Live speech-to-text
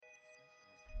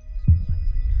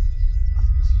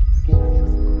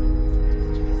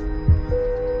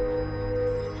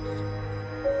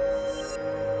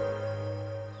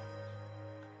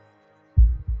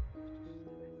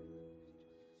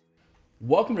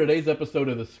welcome to today's episode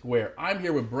of The Square. I'm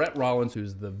here with Brett Rollins,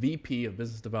 who's the VP of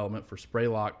Business Development for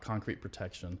Spraylock Concrete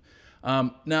Protection.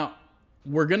 Now,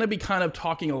 we're going to be kind of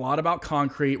talking a lot about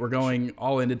concrete. We're going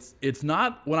all in. It's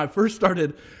not, when I first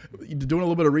started doing a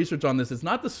little bit of research on this, it's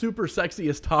not the super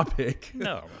sexiest topic.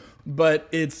 No. But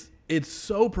it's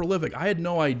so prolific. I had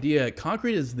no idea.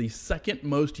 Concrete is the second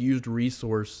most used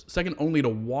resource, second only to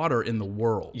water in the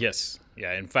world. Yes.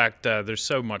 Yeah. In fact, there's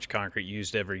so much concrete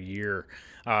used every year.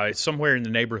 It's somewhere in the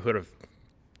neighborhood of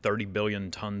 30 billion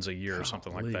tons a year or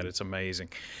something like that. It's amazing.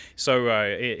 So,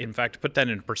 in fact, to put that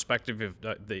into perspective, if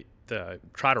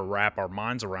try to wrap our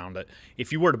minds around it,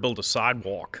 if you were to build a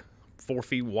sidewalk 4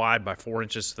 feet wide by 4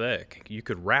 inches thick, you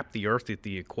could wrap the earth at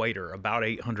the equator about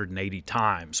 880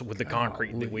 times with the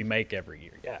concrete that we make every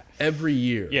year. Yeah. Every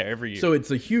year. Yeah, every year. So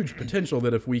it's a huge potential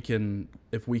that if we can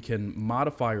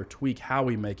modify or tweak how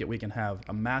we make it, we can have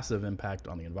a massive impact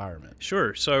on the environment.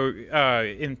 Sure. So,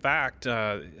 in fact,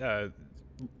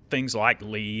 things like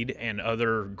LEED and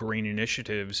other green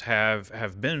initiatives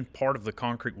have been part of the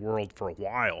concrete world for a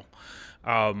while.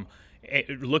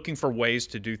 Looking for ways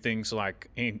to do things like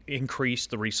increase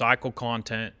the recycled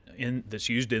content that's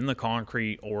used in the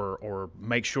concrete, or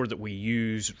make sure that we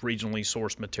use regionally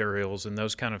sourced materials, and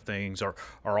those kind of things are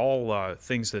all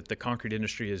things that the concrete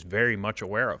industry is very much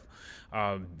aware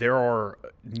of. There are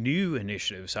new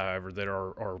initiatives, however, that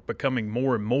are becoming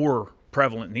more and more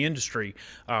prevalent in the industry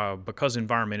because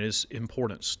environment is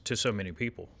important to so many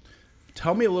people.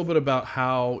 Tell me a little bit about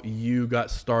how you got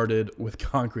started with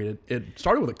concrete. It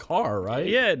started with a car, right?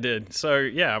 Yeah, it did. So,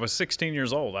 yeah, I was 16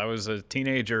 years old. I was a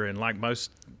teenager, and like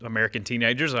most American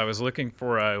teenagers, I was looking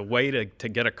for a way to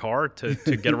get a car to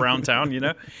get around town,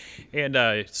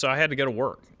 And so I had to go to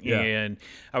work. Yeah. And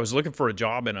I was looking for a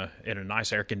job in a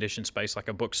nice air-conditioned space, like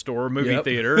a bookstore, movie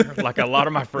theater, like a lot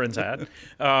of my friends had.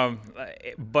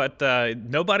 But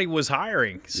nobody was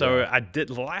hiring. So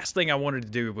the last thing I wanted to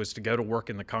do was to go to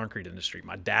work in the concrete industry.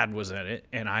 My dad was in it,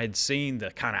 and I had seen the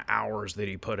kind of hours that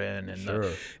he put in.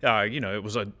 And,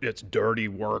 it's dirty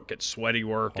work, it's sweaty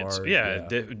work.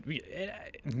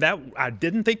 That I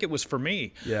didn't think it was for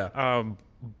me. Yeah.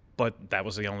 But that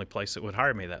was the only place that would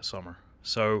hire me that summer.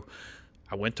 So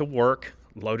I went to work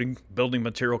loading building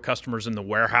material customers in the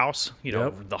warehouse,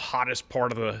 the hottest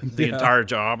part of the entire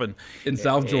job, and in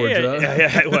South Georgia.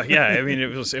 I mean,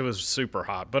 it was super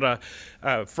hot. But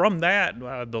from that,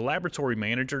 the laboratory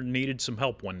manager needed some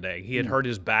help one day. He had hurt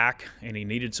his back, and he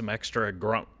needed some extra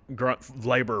grunt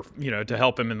labor, to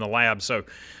help him in the lab. So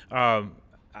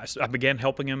I began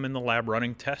helping him in the lab,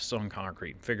 running tests on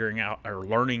concrete, figuring out or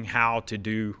learning how to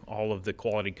do all of the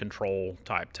quality control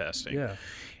type testing. Yeah.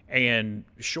 And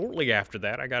shortly after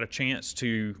that, I got a chance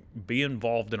to be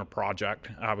involved in a project.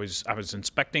 I was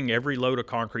inspecting every load of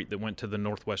concrete that went to the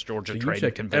Northwest Georgia Trade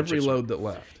and Convention every load that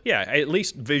left. Yeah, at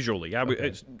least visually.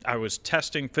 I was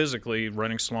testing physically,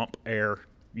 running slump air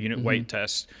unit weight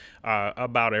tests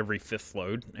about every fifth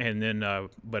load, and then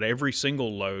but every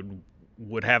single load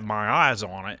would have my eyes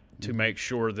on it to make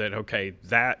sure that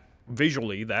that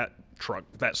visually that truck,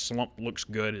 that slump looks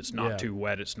good. It's not too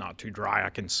wet. It's not too dry. I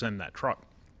can send that truck.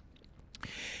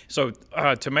 So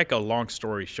to make a long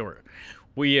story short,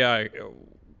 we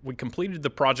completed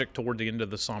the project toward the end of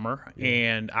the summer,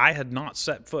 and I had not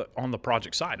set foot on the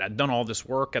project site. I'd done all this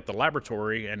work at the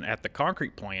laboratory and at the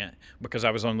concrete plant because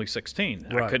I was only 16.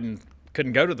 Right. I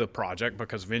couldn't go to the project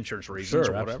because of insurance reasons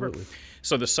or whatever. Absolutely.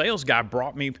 So the sales guy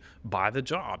brought me by the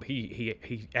job.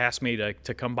 He asked me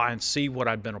to come by and see what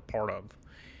I'd been a part of.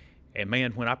 And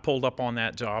man, when I pulled up on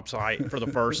that job site for the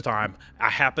first time, I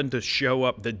happened to show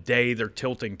up the day they're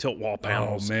tilting tilt wall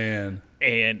panels. Oh man.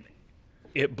 And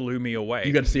it blew me away.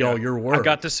 You got to see all your work. I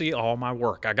got to see all my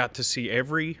work. I got to see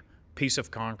every piece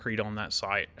of concrete on that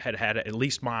site had at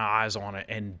least my eyes on it,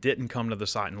 and didn't come to the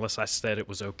site unless I said it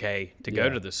was okay to go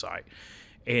to the site.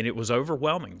 And it was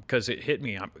overwhelming because it hit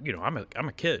me. I'm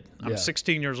a kid. I'm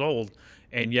 16 years old,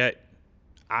 and yet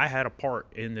I had a part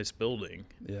in this building.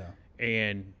 Yeah.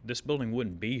 And this building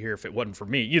wouldn't be here if it wasn't for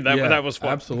me. That was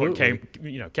what came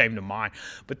to mind.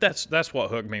 But that's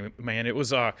what hooked me, man. It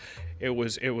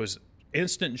was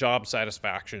instant job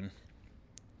satisfaction,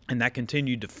 and that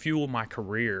continued to fuel my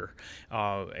career.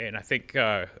 And I think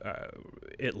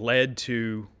it led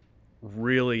to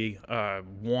really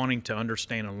wanting to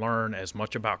understand and learn as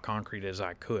much about concrete as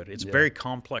I could. It's a very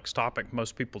complex topic.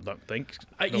 Most people don't think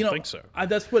so.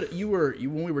 That's what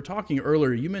when we were talking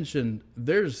earlier, you mentioned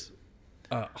there's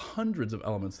hundreds of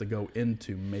elements that go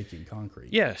into making concrete.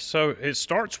 Yeah, so it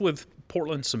starts with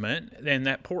Portland cement, and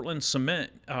that Portland cement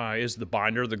is the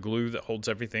binder, the glue that holds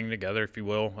everything together, if you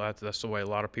will. That's the way a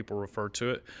lot of people refer to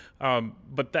it.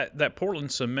 But that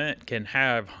Portland cement can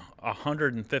have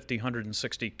 150,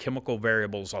 160 chemical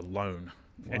variables alone.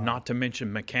 Wow. And not to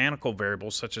mention mechanical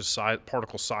variables such as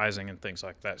particle sizing and things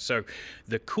like that. So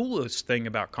the coolest thing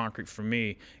about concrete for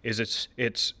me is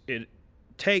it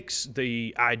takes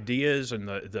the ideas and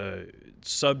the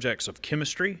subjects of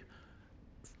chemistry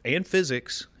and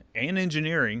physics and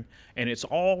engineering, and it's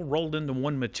all rolled into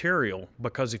one material,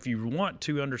 because if you want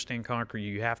to understand concrete,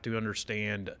 you have to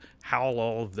understand how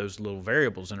all of those little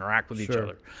variables interact with each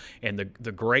other. And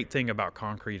the great thing about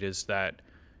concrete is that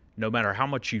no matter how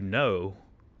much you know,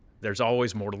 there's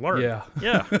always more to learn.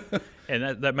 Yeah.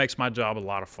 And that makes my job a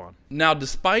lot of fun. Now,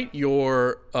 despite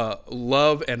your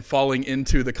love and falling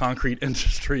into the concrete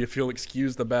industry, if you'll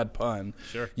excuse the bad pun,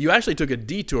 you actually took a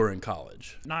detour in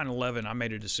college. 9/11, I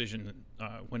made a decision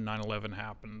when 9/11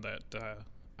 happened that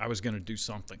I was going to do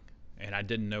something, and I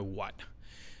didn't know what.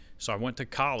 So I went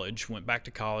back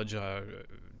to college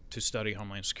to study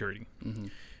Homeland Security. Mm-hmm.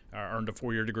 I earned a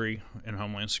 4-year degree in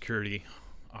Homeland Security.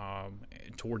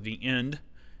 Toward the end,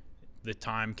 the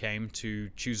time came to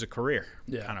choose a career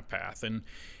kind of path. And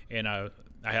I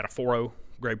had a 4.0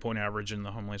 grade point average in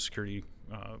the Homeland Security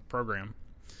program.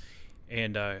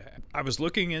 And I was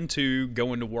looking into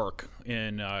going to work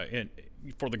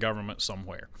for the government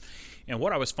somewhere. And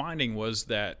what I was finding was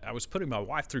that I was putting my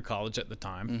wife through college at the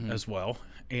time as well.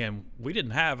 And we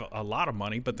didn't have a lot of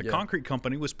money, but the concrete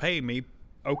company was paying me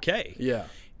okay. Yeah.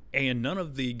 And none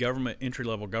of the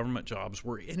entry-level government jobs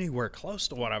were anywhere close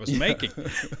to what I was making.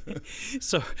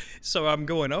 So I'm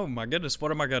going, oh my goodness,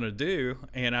 what am I going to do?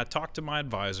 And I talked to my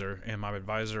advisor, and my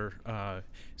advisor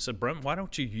said, Brent, why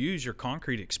don't you use your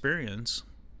concrete experience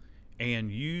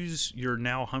and use your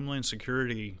now Homeland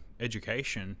Security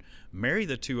education, marry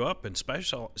the two up, and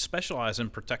specialize in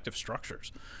protective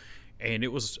structures. And it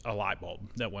was a light bulb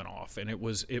that went off, and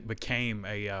it became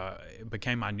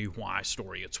my new why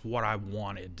story. It's what I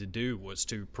wanted to do, was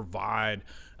to provide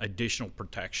additional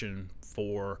protection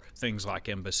for things like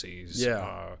embassies.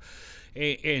 Yeah.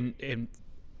 And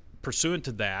pursuant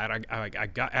to that, I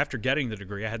got, after getting the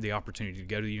degree, I had the opportunity to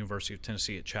go to the University of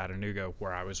Tennessee at Chattanooga,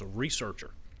 where I was a researcher.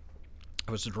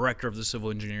 I was the director of the Civil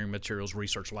Engineering Materials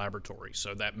Research Laboratory.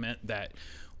 So that meant that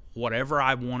whatever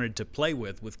I wanted to play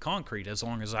with concrete, as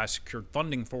long as I secured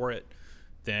funding for it,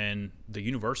 then the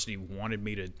university wanted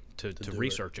me to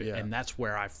research it. Yeah. And that's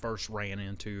where I first ran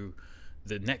into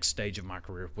the next stage of my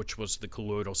career, which was the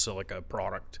colloidal silica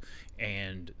product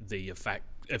and the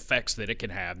effects that it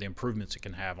can have, the improvements it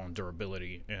can have on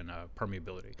durability and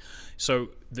permeability.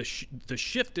 So the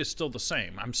shift is still the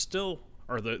same.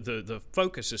 The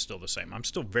focus is still the same. I'm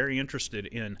still very interested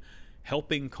in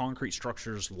helping concrete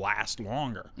structures last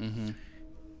longer. Mm-hmm.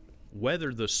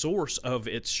 Whether the source of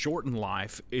its shortened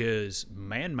life is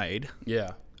man-made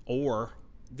or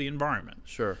the environment.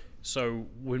 Sure. So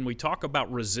when we talk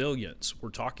about resilience, we're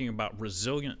talking about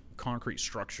resilient concrete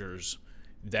structures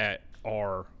that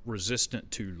are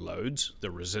resistant to loads, they're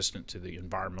resistant to the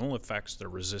environmental effects, they're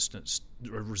resistant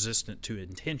to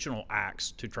intentional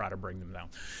acts to try to bring them down.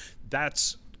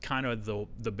 That's kind of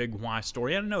the big why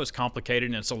story. I know it's complicated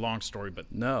and it's a long story, but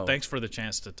thanks for the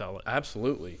chance to tell it.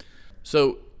 Absolutely.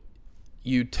 So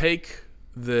you take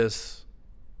this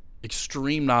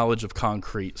extreme knowledge of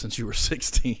concrete since you were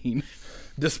 16,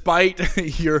 despite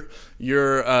your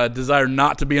desire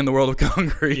not to be in the world of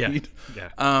concrete.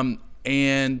 Yeah.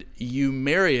 And you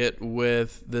marry it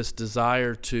with this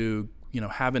desire to,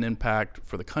 have an impact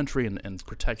for the country and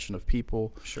protection of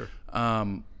people. Sure.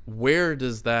 Where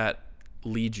does that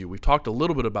lead you? We've talked a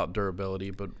little bit about durability,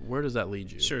 but where does that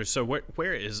lead you? Sure. So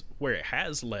where it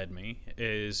has led me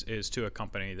is to a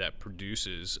company that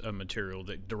produces a material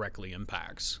that directly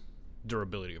impacts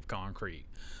durability of concrete,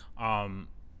 and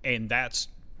that's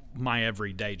my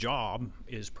everyday job,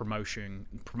 is promotion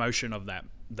of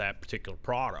that particular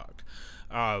product.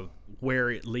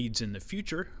 Where it leads in the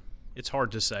future, it's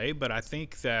hard to say, but I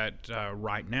think that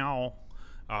right now,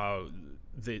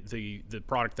 the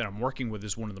product that I'm working with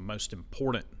is one of the most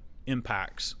important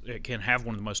impacts. It can have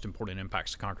one of the most important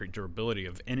impacts to concrete durability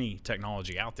of any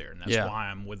technology out there, and that's why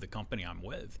I'm with the company I'm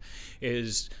with,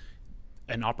 is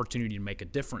an opportunity to make a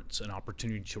difference, an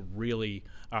opportunity to really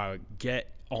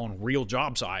get on real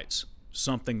job sites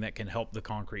something that can help the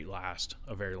concrete last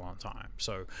a very long time.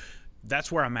 So that's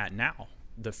where I'm at now.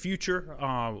 The future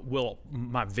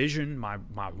my vision, my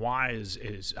why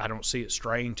is I don't see it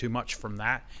straying too much from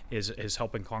that, is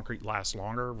helping concrete last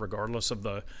longer, regardless of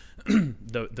the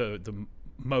the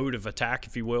mode of attack,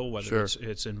 if you will, whether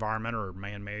it's environment or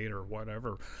man-made or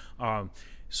whatever.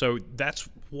 So that's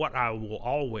what I will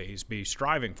always be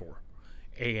striving for.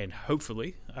 and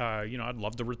hopefully, I'd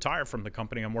love to retire from the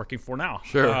company I'm working for now.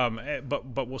 Sure.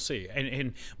 But we'll see.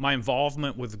 And my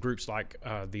involvement with groups like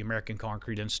the American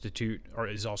Concrete Institute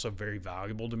is also very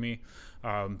valuable to me,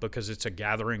 because it's a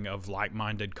gathering of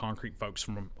like-minded concrete folks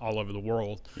from all over the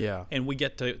world. Yeah. And we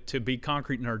get to be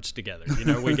concrete nerds together.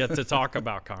 We get to talk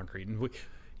about concrete, and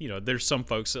there's some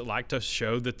folks that like to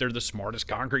show that they're the smartest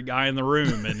concrete guy in the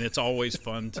room, and it's always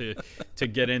fun to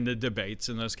get into debates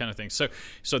and those kind of things.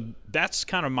 So that's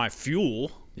kind of my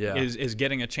fuel, is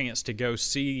getting a chance to go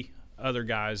see other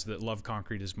guys that love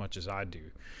concrete as much as I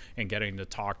do and getting to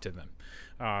talk to them.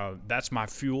 That's my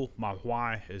fuel. My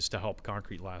why is to help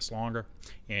concrete last longer,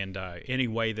 and any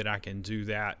way that I can do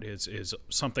that is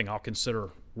something I'll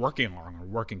consider working on or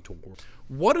working toward.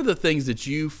 What are the things that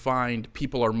you find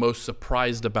people are most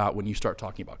surprised about when you start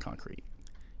talking about concrete?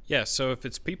 Yeah, so if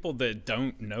it's people that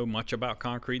don't know much about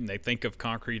concrete and they think of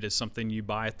concrete as something you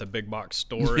buy at the big box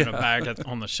store in a bag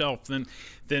on the shelf,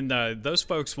 then those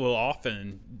folks will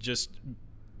often just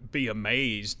be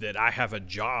amazed that I have a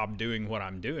job doing what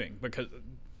I'm doing, because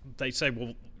they say,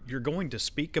 well, you're going to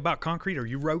speak about concrete, or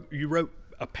you wrote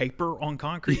a paper on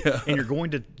concrete, and you're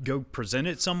going to go present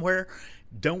it somewhere.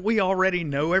 Don't we already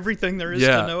know everything there is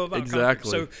to know about concrete?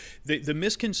 So the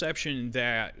misconception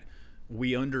that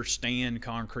we understand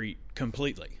concrete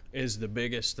completely is the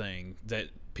biggest thing that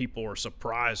people are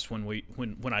surprised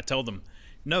when I tell them,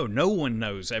 no one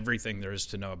knows everything there is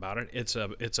to know about it. It's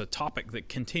a topic that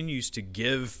continues to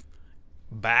give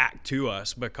back to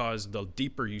us, because the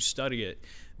deeper you study it,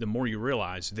 the more you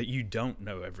realize that you don't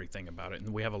know everything about it,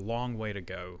 and we have a long way to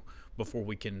go before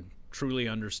we can truly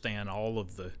understand all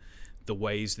of the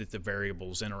ways that the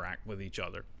variables interact with each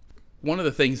other. One of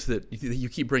the things that you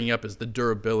keep bringing up is the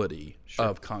durability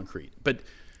of concrete. But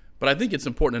I think it's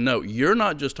important to note, you're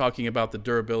not just talking about the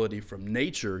durability from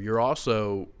nature, you're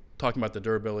also talking about the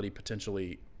durability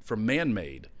potentially from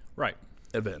man-made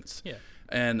events. Yeah.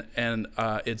 And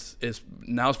it's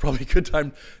now's probably a good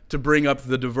time to bring up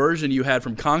the diversion you had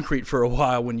from concrete for a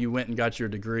while when you went and got your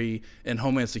degree in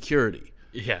Homeland Security.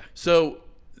 Yeah. So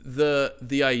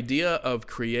the idea of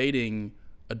creating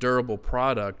a durable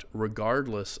product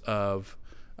regardless of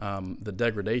the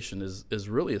degradation is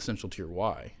really essential to your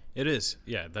why. It is.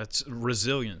 Yeah, that's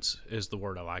resilience is the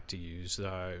word I like to use.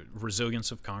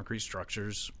 Resilience of concrete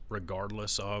structures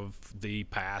regardless of the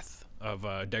path of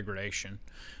degradation,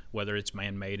 whether it's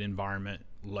man-made environment,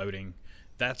 loading.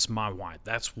 That's my why.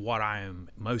 That's what I am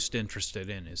most interested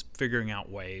in, is figuring out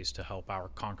ways to help our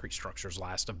concrete structures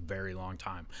last a very long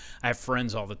time. I have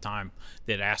friends all the time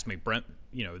that ask me, Brent,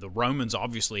 the Romans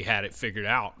obviously had it figured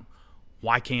out.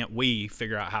 Why can't we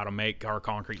figure out how to make our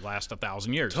concrete last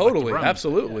 1,000 years? Totally,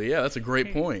 absolutely. Yeah, that's a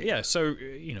great point. Yeah, so,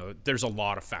 there's a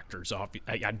lot of factors.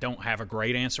 I don't have a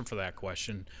great answer for that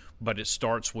question, but it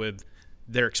starts with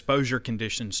their exposure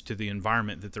conditions to the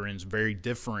environment that they're in is very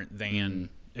different than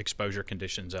exposure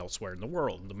conditions elsewhere in the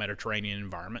world. The Mediterranean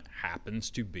environment happens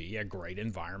to be a great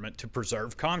environment to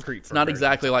preserve concrete for not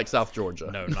exactly like South Georgia.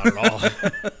 No, not at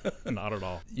all. Not at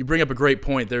all. You bring up a great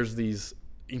point. There's these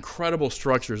incredible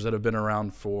structures that have been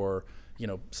around for,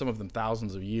 some of them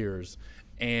thousands of years.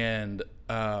 And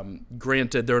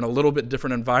granted, they're in a little bit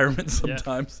different environment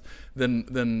sometimes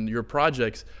than your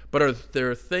projects. But are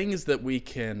there things that we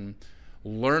can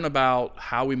learn about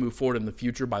how we move forward in the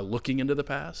future by looking into the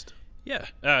past? Yeah,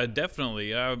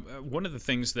 definitely. One of the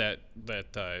things that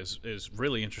is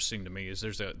really interesting to me is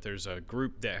there's a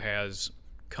group that has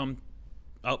come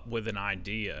up with an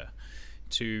idea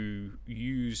to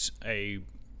use a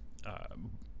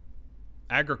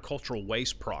agricultural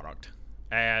waste product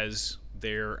as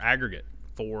their aggregate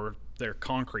for their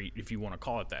concrete, if you want to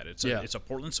call it that. It's a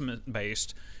Portland cement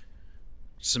based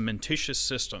cementitious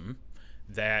system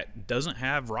that doesn't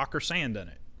have rock or sand in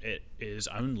it. It is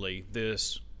only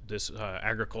this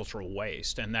agricultural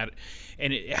waste, and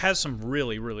it has some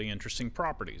really, really interesting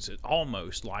properties. It's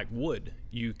almost like wood.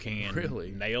 You can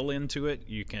nail into it,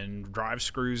 you can drive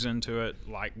screws into it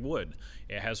like wood.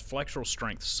 It has flexural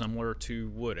strength similar to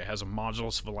wood. It has a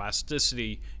modulus of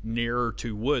elasticity nearer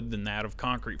to wood than that of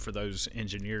concrete, for those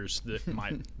engineers that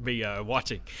might be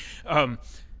watching.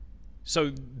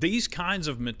 So these kinds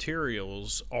of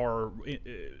materials are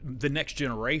the next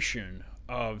generation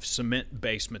of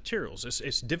cement-based materials.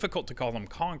 It's difficult to call them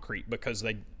concrete because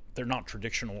they're not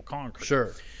traditional concrete.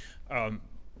 Sure.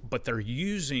 But they're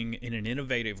using, in an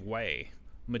innovative way,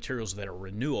 materials that are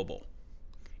renewable.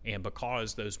 And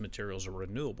because those materials are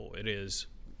renewable, it is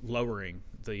lowering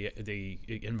the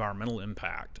environmental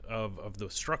impact of the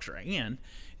structure. And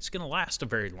it's going to last a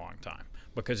very long time,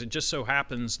 because it just so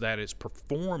happens that it's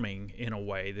performing in a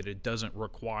way that it doesn't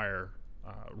require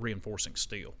reinforcing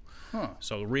steel. Huh.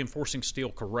 So reinforcing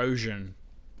steel corrosion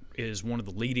is one of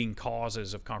the leading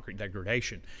causes of concrete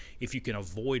degradation. If you can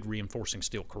avoid reinforcing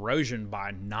steel corrosion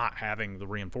by not having the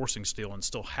reinforcing steel and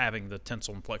still having the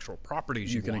tensile and flexural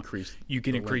properties you can want, you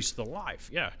can increase the life.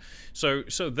 Yeah. So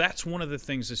that's one of the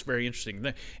things that's very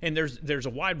interesting. And there's a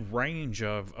wide range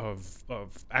of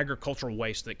agricultural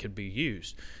waste that could be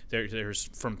used. There's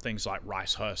from things like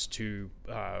rice husk to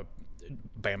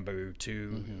bamboo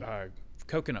to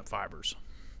coconut fibers,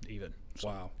 even.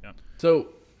 Wow. Yeah.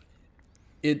 So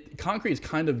concrete is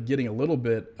kind of getting a little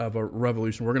bit of a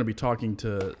revolution. We're going to be talking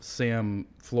to Sam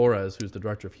Flores, who's the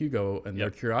director of Hugo, and their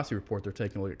Curiosity Report. They're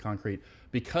taking a look at concrete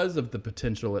because of the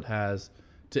potential it has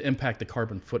to impact the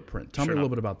carbon footprint. Tell me a little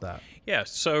bit about that. Yeah.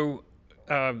 So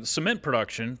cement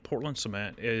production, Portland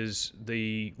Cement, is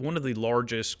one of the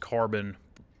largest carbon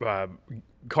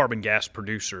gas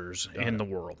producers in the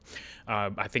world.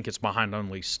 I think it's behind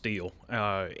only steel.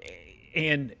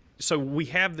 And so we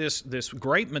have this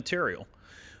great material,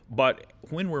 but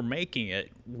when we're making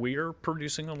it, we're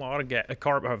producing a lot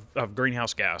of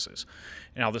greenhouse gases.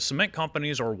 Now, the cement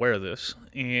companies are aware of this,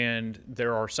 and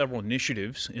there are several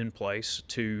initiatives in place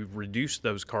to reduce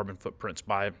those carbon footprints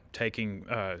by taking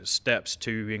steps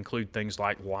to include things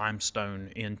like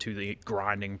limestone into the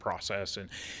grinding process and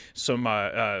some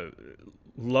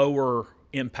lower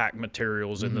impact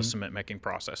materials in the cement making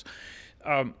process.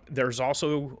 There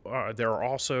are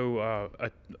also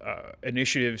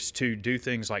initiatives to do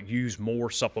things like use more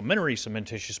supplementary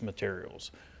cementitious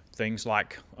materials, things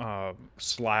like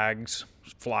slags,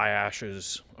 fly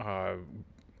ashes,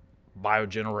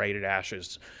 biogenerated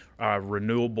ashes,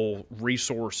 renewable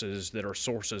resources that are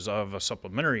sources of a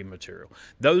supplementary material.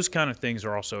 Those kind of things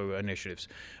are also initiatives.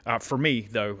 For me,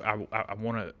 though, I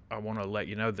want to let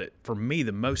you know that for me,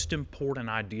 the most important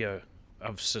idea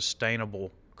of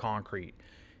sustainable concrete,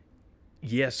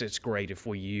 yes, it's great if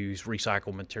we use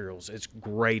recycled materials. It's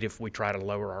great if we try to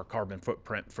lower our carbon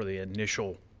footprint for the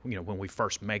initial, when we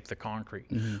first make the concrete.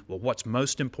 Well, what's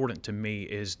most important to me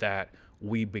is that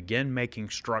we begin making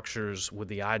structures with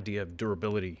the idea of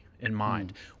durability in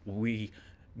mind. We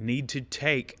need to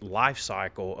take life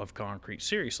cycle of concrete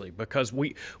seriously because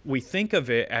we think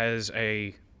of it as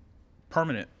a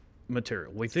permanent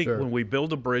material. We think when we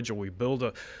build a bridge or we build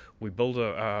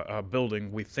a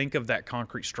building, we think of that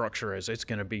concrete structure as it's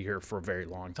going to be here for a very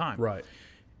long time. Right.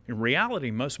 In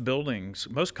reality, most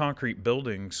concrete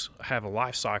buildings have a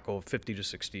life cycle of 50 to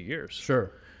 60 years.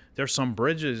 Sure. There's some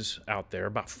bridges out there,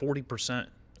 about 40%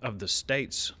 of the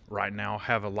states right now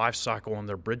have a life cycle on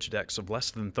their bridge decks of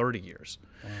less than 30 years.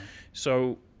 Wow.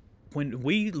 So when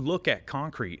we look at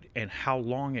concrete and how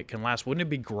long it can last, wouldn't it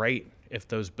be great if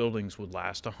those buildings would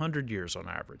last 100 years on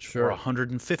average or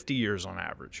 150 years on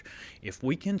average? If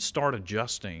we can start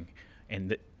adjusting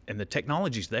and the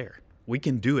technology's there, we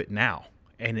can do it now,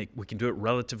 and we can do it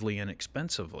relatively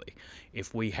inexpensively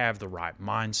if we have the right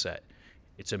mindset.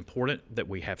 It's important that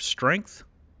we have strength.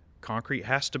 Concrete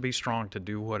has to be strong to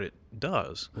do what it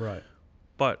does. Right.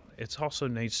 But it also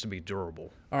needs to be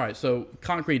durable. All right, so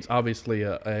concrete's obviously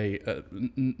a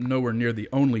nowhere near the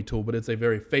only tool, but it's a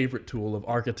very favorite tool of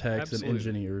architects and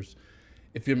engineers.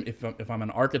 If I'm an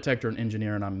architect or an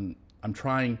engineer and I'm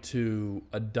trying to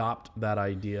adopt that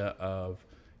idea of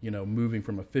moving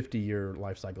from a 50-year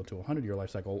life cycle to a 100-year life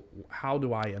cycle, how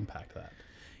do I impact that?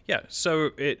 Yeah,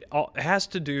 so it has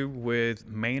to do with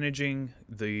managing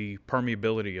the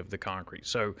permeability of the concrete.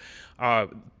 So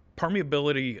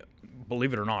permeability,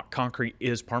 believe it or not, concrete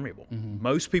is permeable.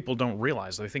 Most people don't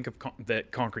realize. They think of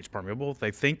that concrete's permeable.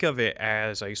 They think of it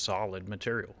as a solid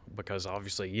material because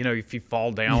obviously, if you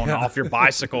fall down off your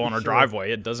bicycle on a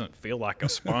driveway, it doesn't feel like a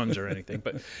sponge or anything.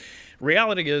 But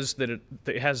reality is that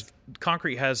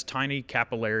concrete has tiny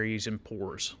capillaries and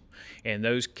pores. And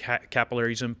those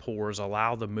capillaries and pores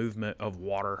allow the movement of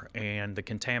water and the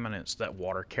contaminants that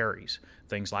water carries,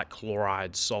 things like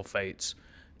chlorides, sulfates,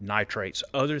 nitrates,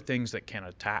 other things that can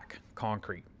attack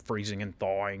concrete, freezing and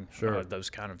thawing,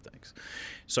 those kind of things.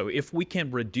 So if we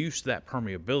can reduce that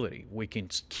permeability, we can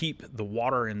keep the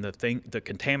water and the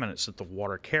contaminants that the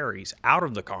water carries out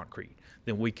of the concrete,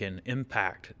 then we can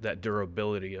impact that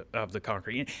durability of the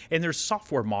concrete. And there's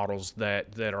software models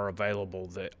that are available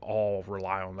that all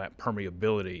rely on that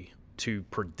permeability to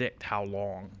predict how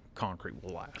long concrete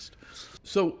will last.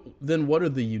 So then what are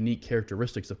the unique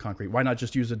characteristics of concrete? Why not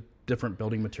just use a different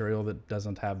building material that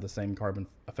doesn't have the same carbon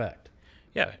effect?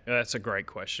 Yeah, that's a great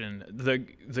question.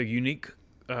 The unique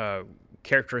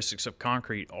characteristics of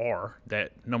concrete are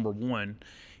that, number one,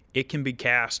 it can be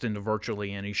cast into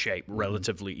virtually any shape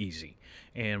relatively easy.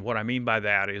 And what I mean by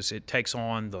that is it takes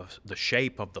on the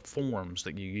shape of the forms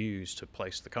that you use to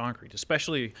place the concrete,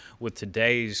 especially with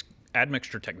today's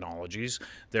admixture technologies.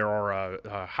 There are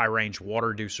high-range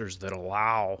water reducers that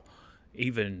allow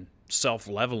even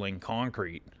self-leveling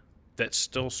concrete that's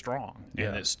still strong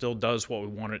and it still does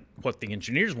what the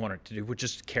engineers want it to do, which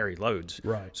is to carry loads.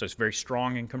 Right. So it's very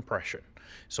strong in compression.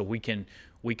 So we can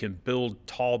build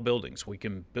tall buildings. We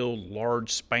can build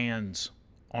large spans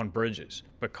on bridges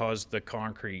because the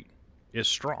concrete is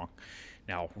strong.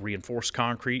 Now, reinforced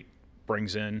concrete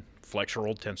brings in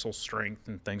flexural tensile strength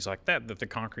and things like that the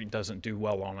concrete doesn't do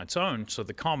well on its own. So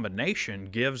the combination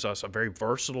gives us a very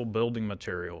versatile building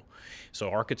material. So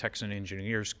architects and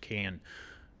engineers can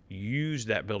use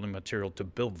that building material to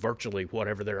build virtually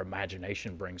whatever their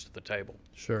imagination brings to the table.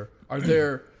 Sure. Are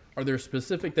there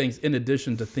specific things in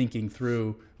addition to thinking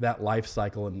through that life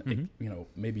cycle and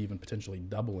maybe even potentially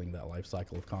doubling that life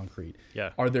cycle of concrete? Yeah.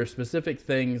 Are there specific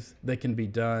things that can be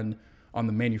done on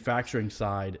the manufacturing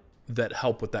side that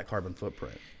help with that carbon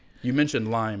footprint? You mentioned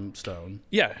limestone.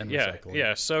 Yeah. And recycling.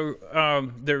 Yeah. So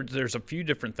there's a few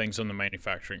different things on the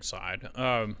manufacturing side.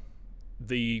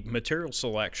 The material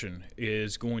selection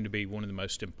is going to be one of the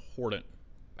most important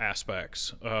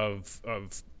aspects of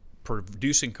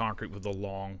producing concrete with a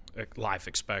long life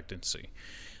expectancy,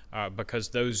 because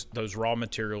those raw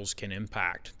materials can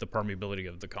impact the permeability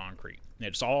of the concrete.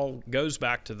 It all goes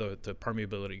back to the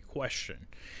permeability question,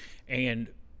 and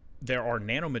there are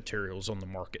nanomaterials on the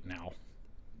market now.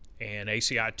 And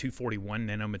ACI 241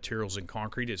 Nanomaterials in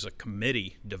Concrete is a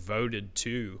committee devoted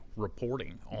to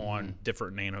reporting on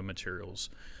different nanomaterials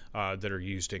that are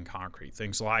used in concrete.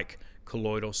 Things like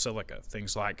colloidal silica,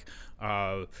 things like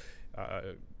nano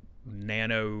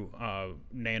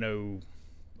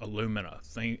alumina,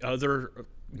 other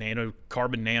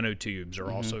carbon nanotubes are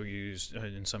also used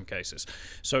in some cases.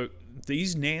 So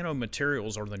these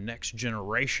nanomaterials are the next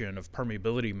generation of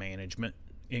permeability management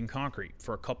in concrete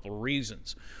for a couple of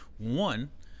reasons. One,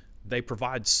 they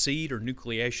provide seed or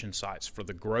nucleation sites for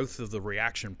the growth of the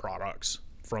reaction products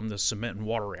from the cement and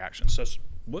water reaction. So,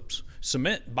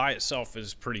 cement by itself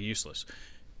is pretty useless.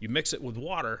 You mix it with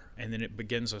water, and then it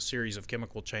begins a series of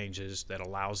chemical changes that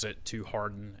allows it to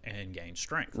harden and gain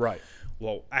strength. Right.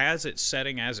 Well, as it's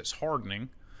setting, as it's hardening,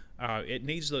 it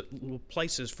needs the little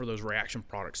places for those reaction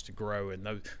products to grow, and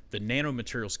the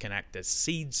nanomaterials can act as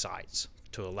seed sites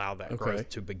to allow that growth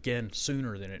to begin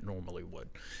sooner than it normally would.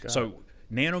 So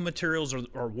nanomaterials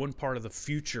are one part of the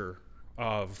future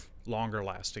of longer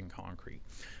lasting concrete.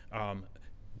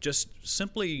 Just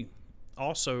simply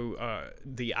also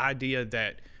the idea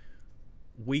that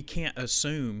we can't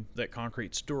assume that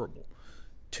concrete's durable.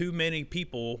 Too many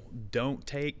people don't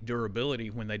take durability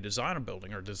when they design a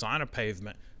building or design a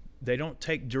pavement. They don't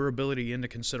take durability into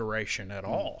consideration at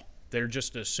all. They're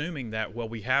just assuming that, well,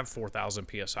 we have 4,000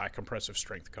 PSI compressive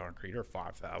strength concrete or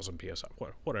 5,000 PSI,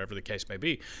 whatever the case may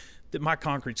be, that my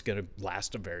concrete's going to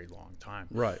last a very long time.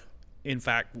 Right. In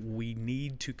fact, we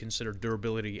need to consider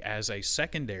durability as a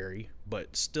secondary,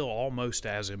 but still almost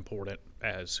as important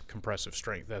as compressive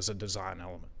strength as a design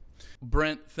element.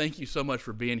 Brent, thank you so much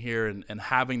for being here and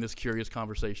having this curious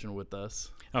conversation with us.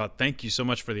 Thank you so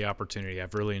much for the opportunity.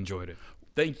 I've really enjoyed it.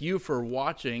 Thank you for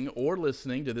watching or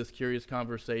listening to this curious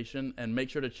conversation, and make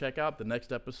sure to check out the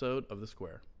next episode of The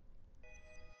Square.